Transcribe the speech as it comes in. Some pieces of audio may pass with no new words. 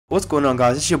What's going on,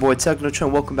 guys? It's your boy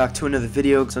TechnoTrend. Welcome back to another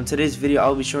video. So in today's video,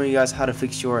 I'll be showing you guys how to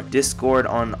fix your Discord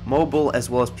on mobile as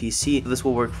well as PC. This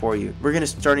will work for you. We're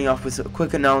starting off with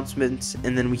quick announcements,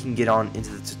 and then we can get on into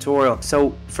the tutorial.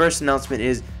 So first announcement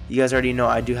is, you guys already know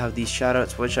I do have these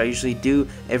shoutouts, which I usually do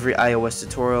every iOS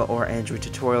tutorial or Android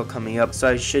tutorial coming up. So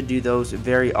I should do those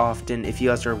very often. If you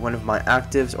guys are one of my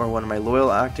actives or one of my loyal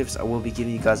actives, I will be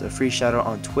giving you guys a free shoutout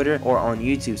on Twitter or on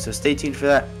YouTube. So stay tuned for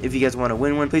that. If you guys want to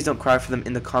win one, please don't cry for them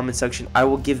in the comment section. I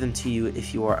will give them to you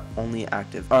if you are only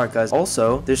active. Alright guys,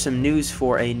 also there's some news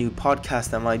for a new podcast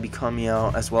that might be coming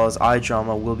out, as well as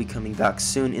iDrama will be coming back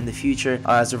soon in the future.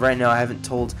 As of right now, I haven't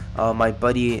told my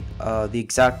buddy the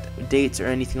exact dates or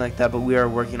anything like that, but we are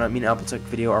working on, me and Apple Tech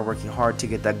Video are working hard to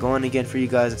get that going again for you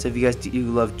guys. So if you guys do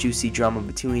love juicy drama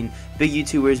between big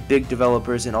YouTubers, big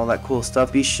developers, and all that cool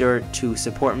stuff, be sure to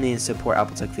support me and support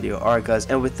Apple Tech Video. Alright guys,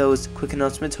 and with those quick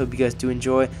announcements, hope you guys do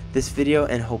enjoy this video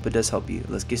and hope it does help you.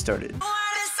 Let's get started.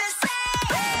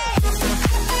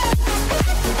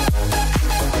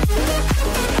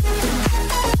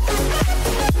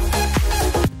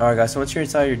 Alright guys, so once you're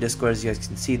inside your Discord, as you guys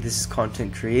can see, this is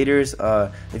content creators.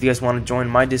 If you guys want to join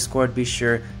my Discord, be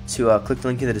sure to click the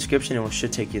link in the description and it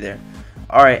should take you there.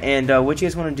 Alright, and what you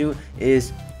guys want to do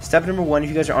is, step number one, if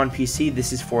you guys are on PC,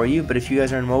 this is for you, but if you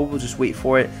guys are on mobile, just wait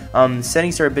for it. The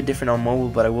settings are a bit different on mobile,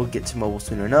 but I will get to mobile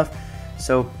soon enough.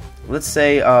 So let's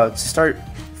say, to start,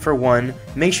 for one,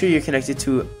 make sure you're connected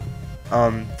to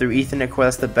through Ethernet core.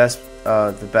 That's the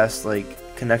best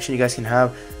like connection you guys can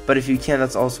have, but if you can't,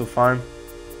 that's also fine.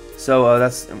 So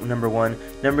that's number one.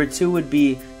 Number two would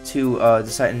be to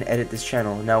decide and edit this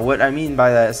channel. Now what I mean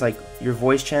by that is like your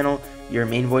voice channel, your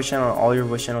main voice channel, all your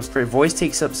voice channels. For voice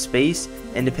takes up space,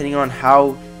 and depending on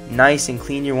how nice and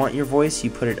clean you want your voice,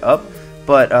 you put it up.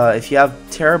 But if you have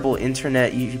terrible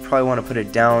internet, you probably want to put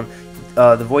it down.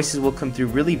 The voices will come through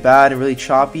really bad and really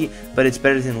choppy, but it's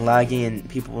better than lagging and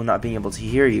people will not being able to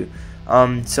hear you.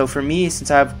 So for me,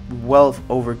 since I have well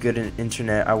over good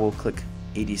internet, I will click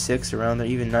 86 around there,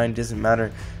 even 9, doesn't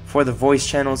matter. For the voice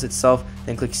channels itself,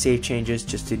 then click save changes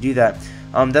just to do that.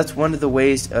 That's one of the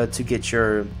ways to get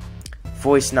your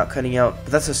voice not cutting out,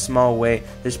 but that's a small way.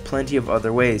 There's plenty of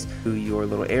other ways. Do your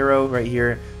little arrow right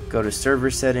here, go to server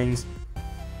settings,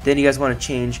 then you guys want to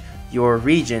change your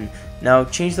region. Now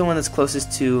change the one that's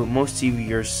closest to most of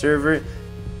your server.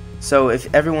 So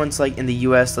if everyone's like in the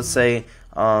US, let's say,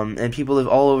 and people live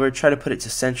all over, try to put it to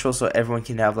central so everyone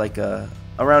can have like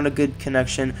around a good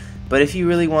connection. But if you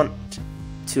really want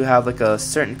to have like a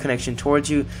certain connection towards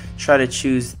you, try to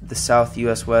choose the South,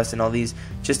 US West, and all these,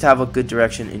 just to have a good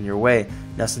direction in your way.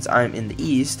 Now since I'm in the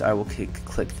East, I will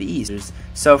click the East.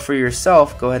 So for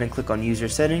yourself, go ahead and click on user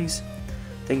settings,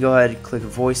 then go ahead and click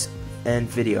voice and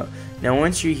video. Now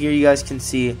once you're here, you guys can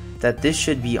see that this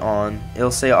should be on.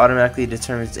 It'll say automatically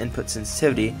determines input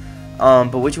sensitivity,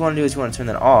 but what you want to do is you want to turn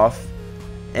that off.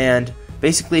 And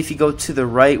basically, if you go to the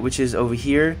right, which is over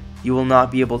here, you will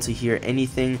not be able to hear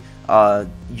anything.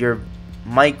 Your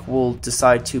mic will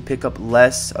decide to pick up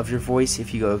less of your voice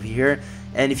if you go over here,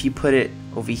 and if you put it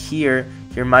over here,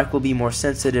 your mic will be more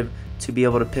sensitive to be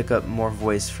able to pick up more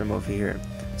voice from over here.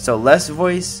 So less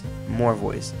voice, more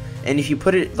voice. And if you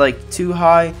put it like too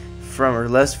high or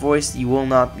less voice,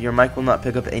 your mic will not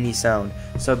pick up any sound.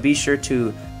 So be sure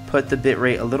to put the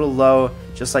bitrate a little low,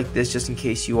 just like this, just in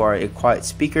case you are a quiet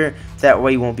speaker. That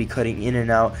way you won't be cutting in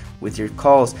and out with your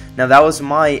calls. Now that was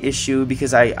my issue,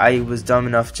 because I was dumb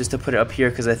enough just to put it up here,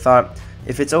 because I thought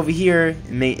if it's over here,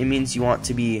 it means you want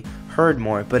to be heard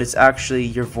more, but it's actually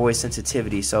your voice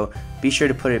sensitivity. So be sure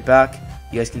to put it back.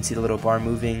 You guys can see the little bar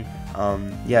moving.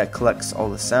 Yeah, it collects all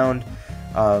the sound.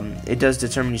 It does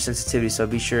determine your sensitivity, so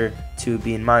be sure to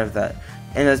be in mind of that.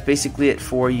 And that's basically it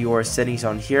for your settings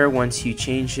on here. Once you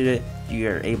change it, you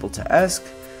are able to ask.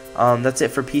 That's it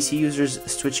for PC users.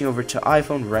 Switching over to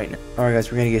iPhone right now. Alright guys,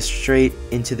 we're going to get straight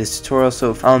into this tutorial.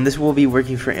 So this will be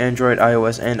working for Android,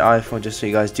 iOS, and iPhone, just so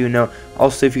you guys do know.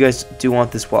 Also, if you guys do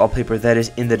want this wallpaper, that is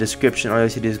in the description. All you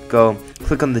have to do is go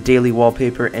click on the daily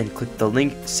wallpaper and click the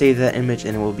link, save that image,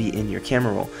 and it will be in your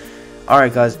camera roll.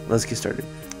 Alright guys, let's get started.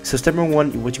 So step number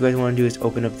one, what you guys want to do is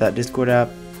open up that Discord app.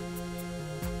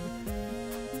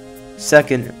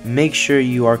 Second, make sure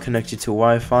you are connected to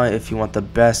Wi-Fi if you want the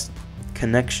best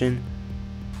connection.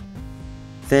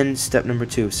 Then step number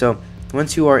two, so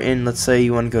once you are in, let's say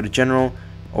you want to go to general,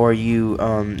 or you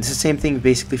it's the same thing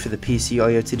basically for the PC. All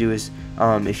you have to do is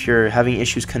if you're having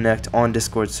issues connect on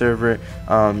Discord server,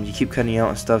 you keep cutting out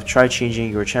and stuff, try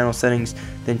changing your channel settings,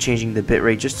 then changing the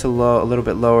bitrate just to a little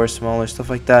bit lower, smaller, stuff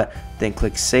like that, then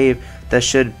click save. That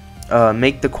should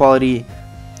make the quality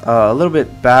a little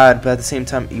bit bad, but at the same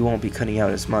time you won't be cutting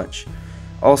out as much.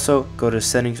 Also, go to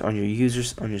settings on your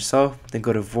users, on yourself, then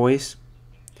go to voice.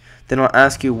 Then it'll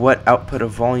ask you what output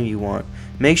of volume you want.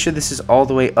 Make sure this is all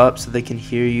the way up so they can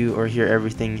hear you or hear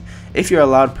everything. If you're a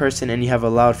loud person and you have a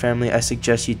loud family, I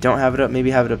suggest you don't have it up,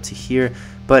 maybe have it up to here.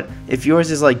 But if yours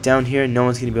is like down here, no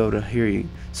one's going to be able to hear you.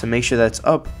 So make sure that's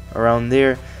up around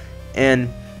there. And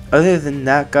other than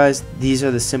that, guys, these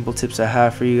are the simple tips I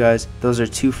have for you guys. Those are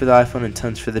 2 for the iPhone and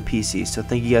tons for the PC. So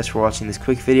thank you guys for watching this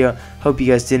quick video. Hope you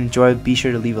guys did enjoy. Be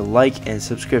sure to leave a like and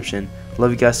subscription.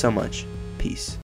 Love you guys so much. Peace.